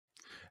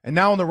And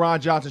now on the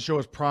Ron Johnson Show,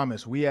 as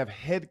promised, we have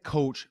head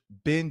coach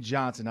Ben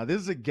Johnson. Now, this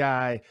is a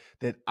guy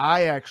that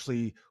I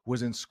actually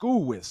was in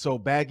school with. So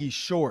baggy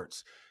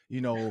shorts,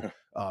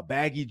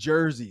 baggy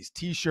jerseys,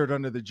 T-shirt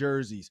under the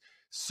jerseys.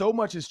 So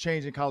much has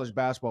changed in college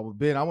basketball. But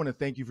Ben, I want to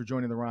thank you for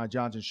joining the Ron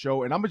Johnson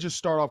Show. And I'm gonna just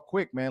start off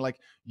quick, man. Like,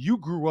 you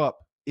grew up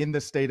in the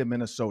state of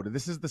Minnesota.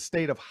 This is the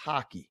state of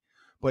hockey,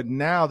 but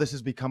now this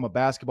has become a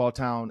basketball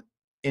town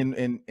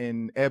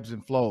in ebbs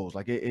and flows.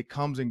 Like it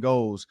comes and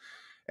goes.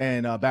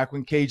 And back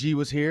when KG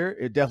was here,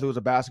 it definitely was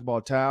a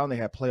basketball town. They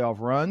had playoff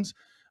runs.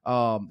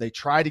 They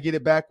tried to get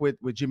it back with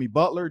Jimmy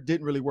Butler.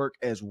 Didn't really work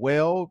as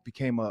well.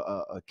 Became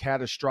a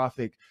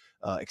catastrophic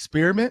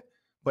experiment.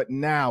 But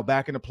now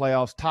back in the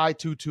playoffs, tied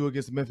 2-2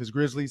 against the Memphis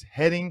Grizzlies,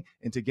 heading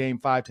into Game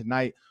 5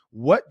 tonight.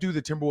 What do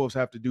the Timberwolves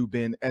have to do,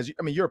 Ben?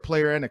 You're a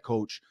player and a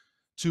coach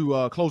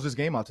to close this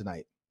game out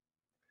tonight.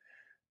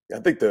 I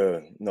think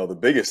the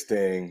biggest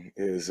thing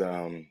is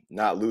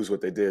not lose what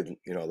they did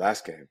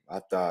last game. I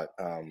thought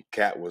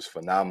Cat was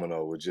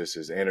phenomenal with just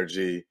his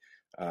energy,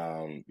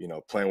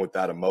 playing with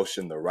that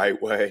emotion the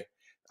right way.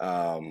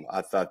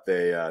 I thought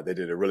they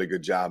did a really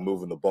good job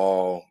moving the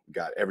ball,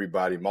 got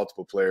everybody,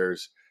 multiple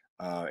players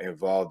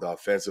involved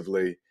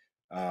offensively.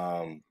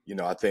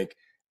 I think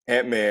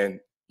Ant-Man,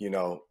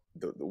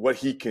 what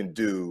he can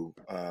do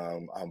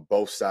on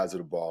both sides of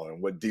the ball and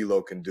what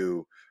D'Lo can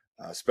do,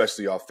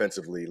 especially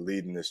offensively,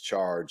 leading this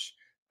charge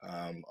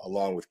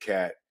along with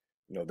Cat.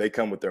 They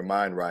come with their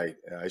mind right.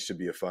 It should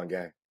be a fun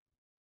game.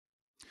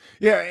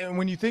 Yeah, and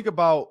when you think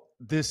about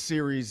this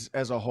series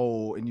as a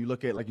whole, and you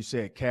look at, like you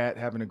said, Cat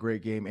having a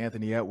great game,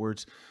 Anthony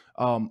Edwards,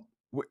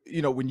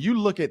 when you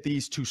look at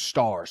these two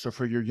stars, so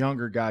for your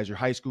younger guys, your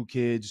high school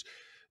kids,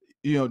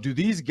 do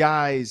these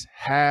guys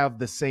have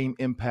the same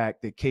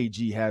impact that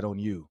KG had on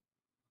you?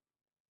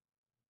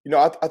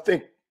 I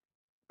think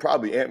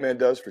probably Ant-Man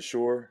does for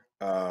sure.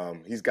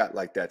 He's got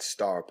like that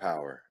star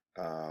power.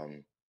 I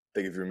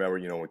think if you remember,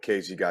 when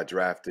KG got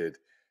drafted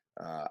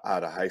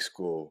out of high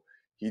school,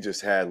 he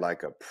just had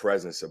like a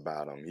presence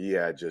about him. He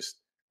had just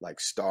like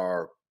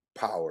star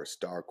power,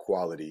 star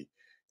quality,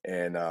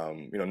 and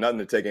nothing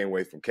to take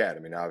away from Cat.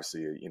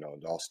 Obviously, an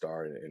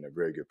all-star and a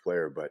very good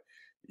player, but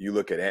you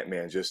look at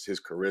Ant-Man, just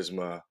his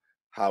charisma,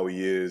 how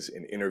he is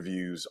in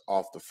interviews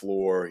off the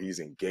floor. He's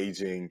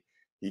engaging.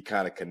 He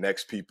kind of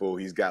connects people.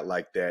 He's got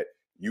like that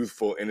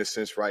youthful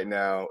innocence right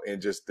now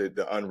and just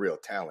the unreal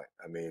talent.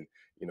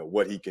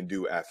 What he can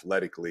do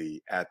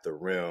athletically at the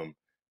rim,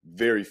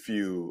 very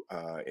few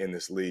in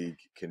this league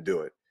can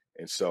do it.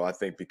 And so I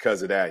think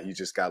because of that, he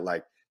just got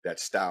like that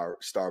star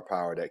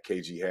power that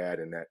KG had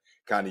and that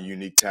kind of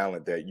unique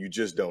talent that you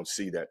just don't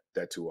see that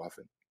too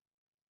often.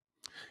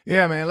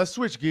 Yeah, man. Let's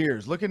switch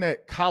gears. Looking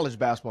at college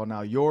basketball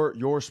now,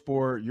 your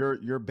sport,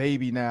 your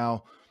baby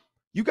now.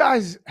 You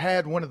guys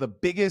had one of the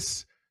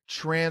biggest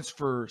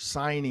transfer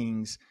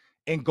signings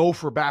in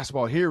Gopher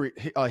basketball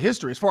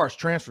history, as far as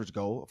transfers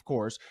go, of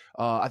course.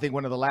 I think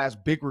one of the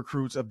last big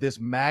recruits of this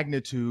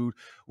magnitude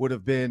would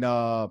have been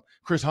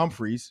Chris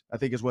Humphreys, I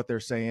think is what they're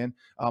saying.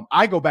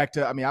 I go back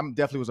to, I'm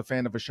definitely was a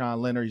fan of Vashawn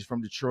Leonard. He's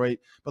from Detroit.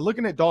 But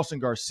looking at Dawson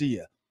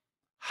Garcia,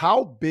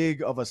 how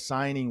big of a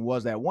signing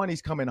was that? One,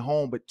 he's coming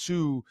home, but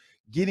two,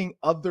 getting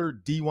other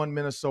D1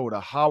 Minnesota,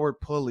 Howard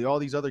Pulley, all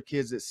these other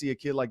kids that see a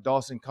kid like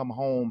Dawson come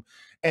home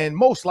and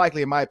most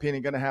likely, in my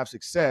opinion, going to have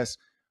success.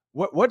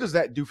 What does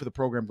that do for the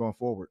program going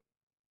forward?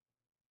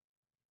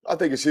 I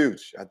think it's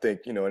huge. I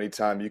think,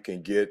 anytime you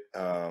can get,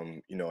 a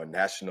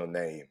national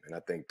name, and I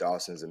think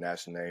Dawson's a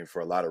national name for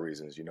a lot of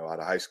reasons. Out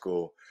of high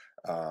school,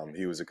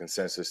 he was a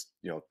consensus,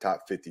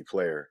 top 50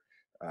 player.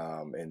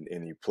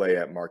 And you play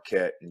at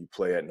Marquette and you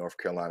play at North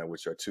Carolina,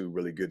 which are two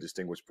really good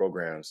distinguished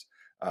programs.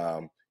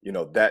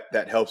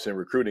 That helps in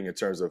recruiting in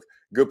terms of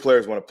good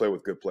players want to play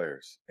with good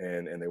players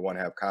and they want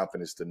to have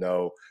confidence to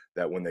know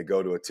that when they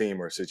go to a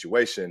team or a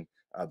situation,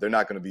 they're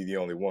not going to be the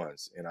only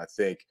ones. And I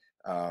think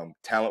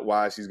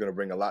talent-wise, he's going to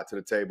bring a lot to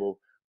the table.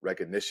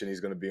 Recognition,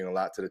 he's going to bring a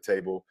lot to the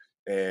table.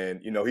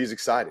 And, he's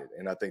excited.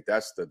 And I think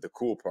that's the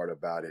cool part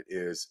about it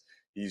is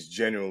he's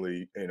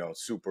genuinely,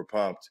 super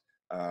pumped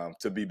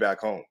to be back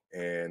home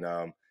and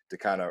to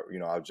kind of,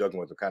 I was joking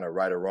with him, kind of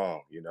right or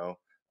wrong,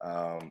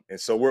 and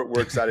so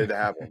we're excited to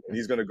have him. And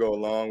he's going to go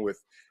along with,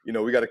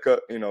 we got to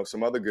cut,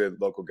 some other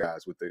good local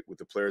guys with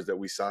the players that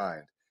we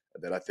signed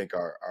that I think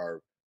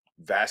are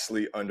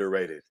vastly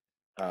underrated.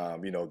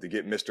 To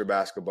get Mr.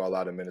 Basketball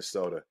out of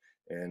Minnesota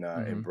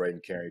and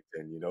Braden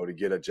Carrington, to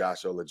get a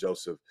Josh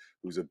Ola-Joseph,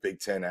 who's a Big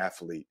Ten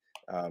athlete,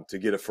 to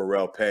get a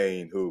Pharrell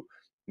Payne, who,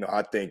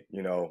 I think,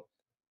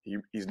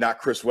 he's not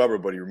Chris Webber,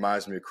 but he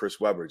reminds me of Chris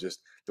Webber,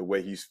 just the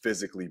way he's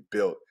physically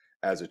built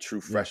as a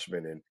true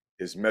freshman and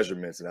his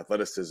measurements and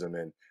athleticism.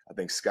 And I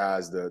think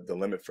sky's the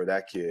limit for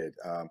that kid.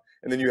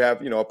 And then you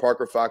have, a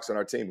Parker Fox on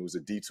our team, who's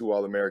a D2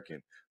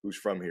 All-American, who's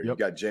from here. Yep.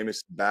 You got Jameis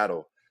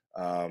Battle,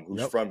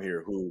 who's from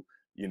here, who,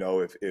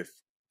 if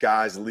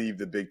guys leave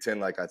the Big Ten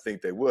like I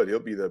think they would, he'll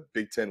be the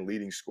Big Ten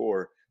leading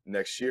scorer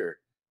next year.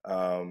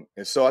 And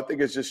so I think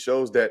it just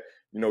shows that,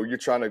 you're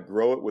trying to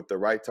grow it with the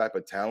right type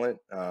of talent.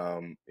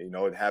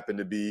 It happened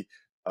to be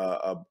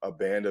a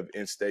band of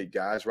in-state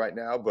guys right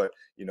now, but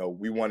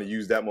we want to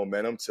use that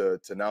momentum to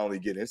not only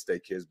get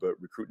in-state kids, but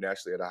recruit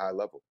nationally at a high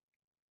level.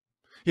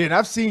 Yeah, and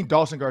I've seen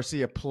Dawson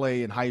Garcia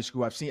play in high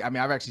school. I've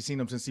actually seen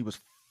him since he was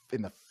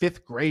in the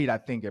 5th grade, I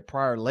think, at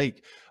Prior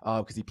Lake,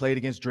 because he played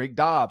against Drake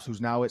Dobbs,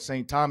 who's now at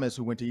St. Thomas,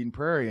 who went to Eden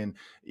Prairie. And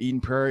Eden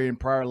Prairie and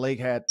Prior Lake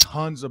had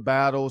tons of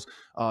battles.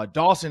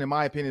 Dawson, in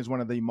my opinion, is one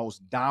of the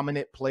most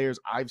dominant players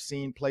I've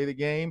seen play the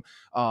game.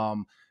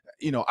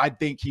 I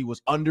think he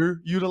was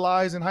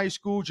underutilized in high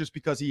school just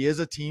because he is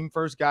a team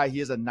first guy.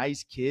 He is a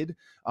nice kid.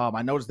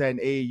 I noticed that in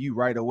AAU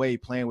right away,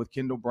 playing with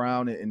Kendall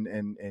Brown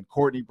and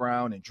Courtney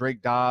Brown and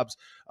Drake Dobbs.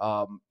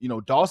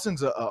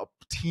 Dawson's a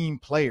team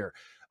player.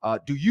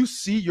 Do you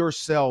see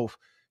yourself,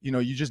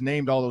 you just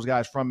named all those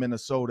guys from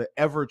Minnesota,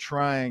 ever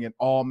trying an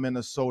all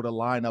Minnesota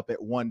lineup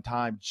at one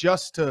time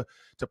just to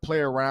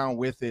play around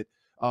with it?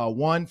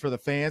 One, for the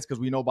fans, because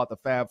we know about the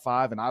Fab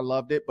Five, and I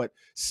loved it, but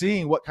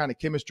seeing what kind of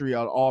chemistry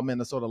an all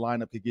Minnesota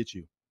lineup could get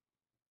you.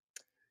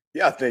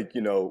 Yeah, I think,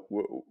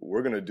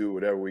 we're going to do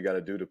whatever we got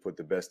to do to put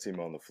the best team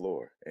on the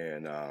floor.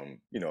 And,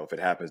 if it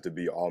happens to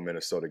be all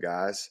Minnesota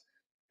guys,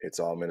 it's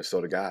all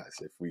Minnesota guys.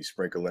 If we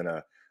sprinkle in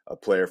a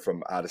player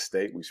from out of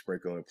state, we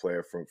sprinkle in a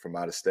player from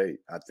out of state.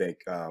 I think,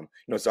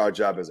 it's our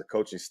job as a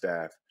coaching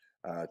staff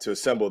to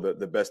assemble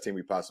the best team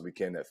we possibly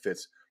can that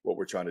fits what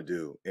we're trying to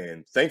do.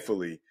 And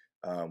thankfully,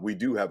 we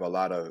do have a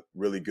lot of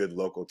really good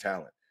local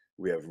talent.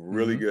 We have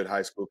really good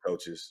high school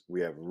coaches. We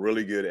have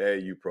really good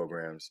AAU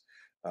programs.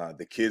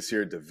 The kids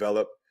here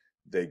develop,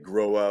 they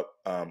grow up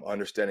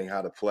understanding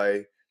how to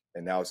play.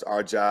 And now it's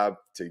our job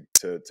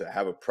to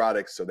have a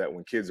product so that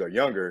when kids are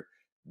younger,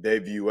 they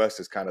view us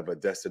as kind of a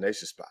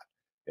destination spot.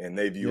 And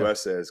they view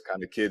us as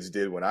kind of kids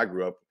did when I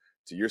grew up.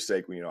 To your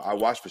sake, I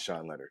watched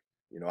Vashawn Leonard.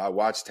 I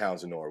watched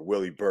Townsend Orr,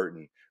 Willie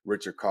Burton,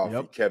 Richard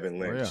Coffey, Kevin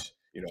Lynch,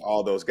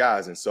 all those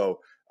guys. And so,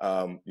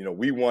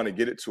 we want to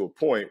get it to a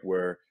point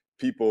where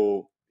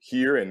people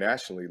here and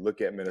nationally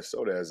look at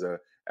Minnesota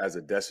as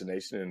a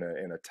destination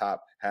in a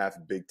top half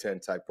Big Ten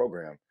type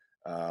program.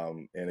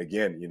 And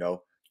again,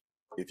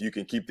 if you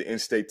can keep the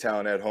in-state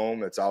talent at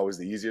home, that's always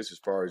the easiest as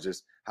far as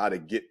just how to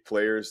get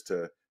players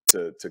to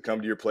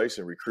come to your place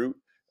and recruit.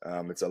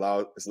 It's a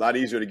lot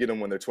easier to get them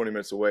when they're 20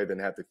 minutes away than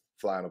have to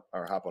fly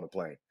or hop on a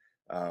plane.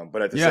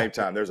 But at the same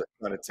time, there's a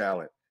ton of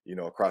talent,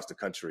 across the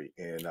country.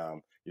 And,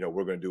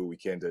 we're going to do what we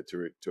can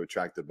to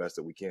attract the best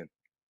that we can.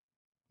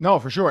 No,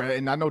 for sure.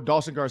 And I know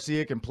Dawson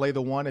Garcia can play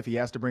the 1 if he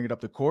has to bring it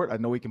up the court. I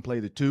know he can play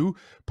the 2.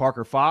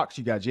 Parker Fox,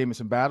 you got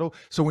Jamison Battle.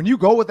 So when you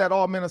go with that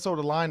all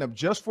Minnesota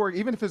lineup,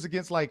 even if it's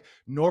against like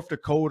North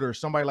Dakota or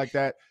somebody like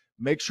that,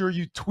 make sure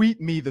you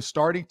tweet me the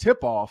starting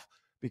tip-off,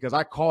 because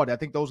I called it. I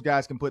think those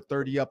guys can put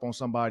 30 up on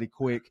somebody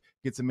quick,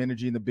 get some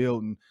energy in the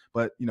building.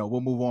 But,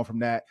 we'll move on from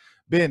that.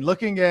 Ben,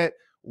 looking at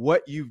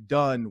what you've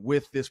done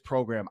with this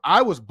program,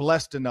 I was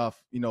blessed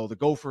enough, the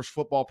Gophers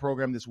football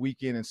program this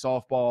weekend and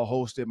softball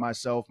hosted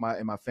myself,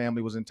 and my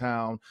family was in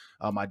town.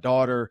 My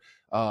daughter,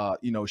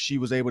 she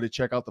was able to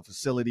check out the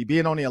facility,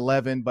 being only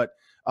 11, but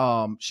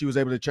she was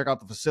able to check out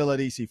the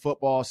facility, see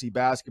football, see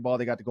basketball.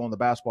 They got to go on the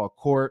basketball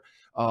court.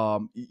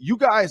 You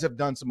guys have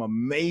done some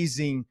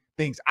amazing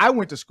things. I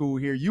went to school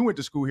here. You went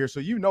to school here, so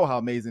you know how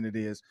amazing it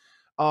is.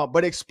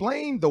 But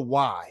explain the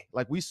why.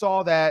 Like, we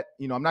saw that,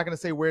 I'm not going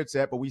to say where it's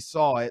at, but we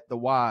saw it, the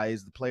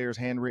whys, the players'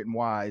 handwritten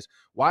whys.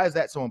 Why is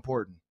that so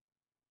important?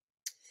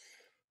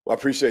 Well, I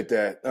appreciate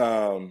that.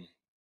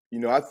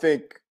 I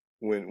think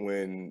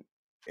when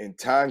in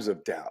times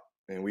of doubt,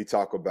 and we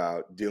talk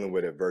about dealing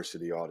with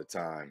adversity all the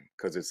time,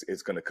 because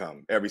it's going to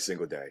come every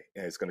single day,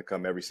 and it's going to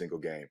come every single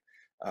game.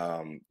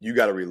 You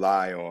got to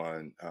rely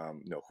on,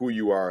 who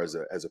you are as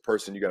a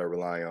person. You got to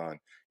rely on,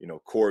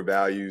 core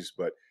values,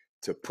 but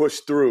to push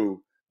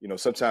through,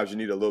 sometimes you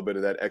need a little bit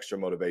of that extra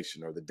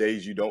motivation, or the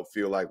days you don't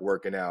feel like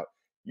working out,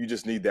 you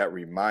just need that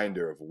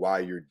reminder of why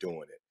you're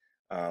doing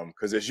it.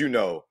 Because as you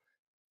know,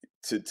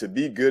 to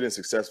be good and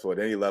successful at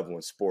any level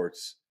in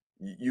sports,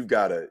 you've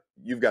got to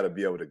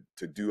be able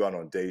to do it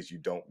on days you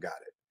don't got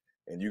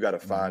it. And you got to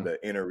find an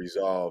inner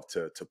resolve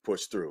to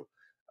push through.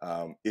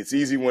 It's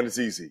easy when it's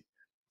easy.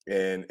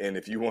 And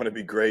if you want to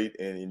be great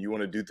and you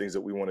want to do things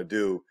that we want to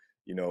do,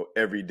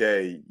 every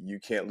day, you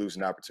can't lose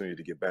an opportunity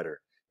to get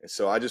better. And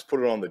so I just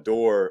put it on the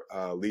door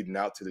leading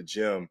out to the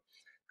gym,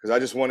 because I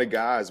just wanted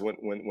guys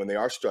when they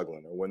are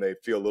struggling, or when they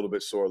feel a little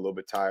bit sore, a little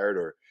bit tired,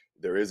 or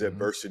there is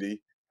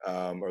adversity,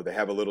 or they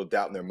have a little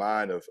doubt in their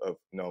mind of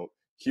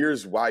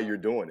here's why you're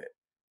doing it.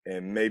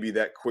 And maybe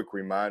that quick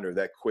reminder,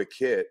 that quick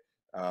hit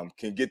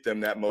can get them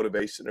that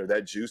motivation or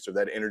that juice or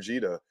that energy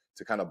to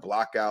kind of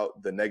block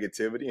out the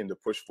negativity and to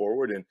push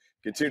forward and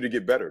continue to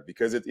get better.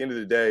 Because at the end of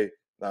the day,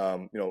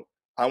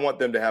 I want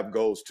them to have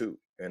goals too.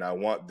 And I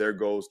want their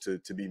goals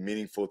to be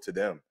meaningful to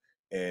them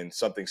and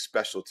something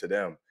special to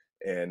them.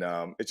 And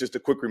it's just a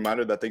quick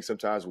reminder that I think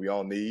sometimes we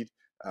all need,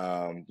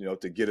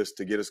 to get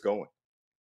us going.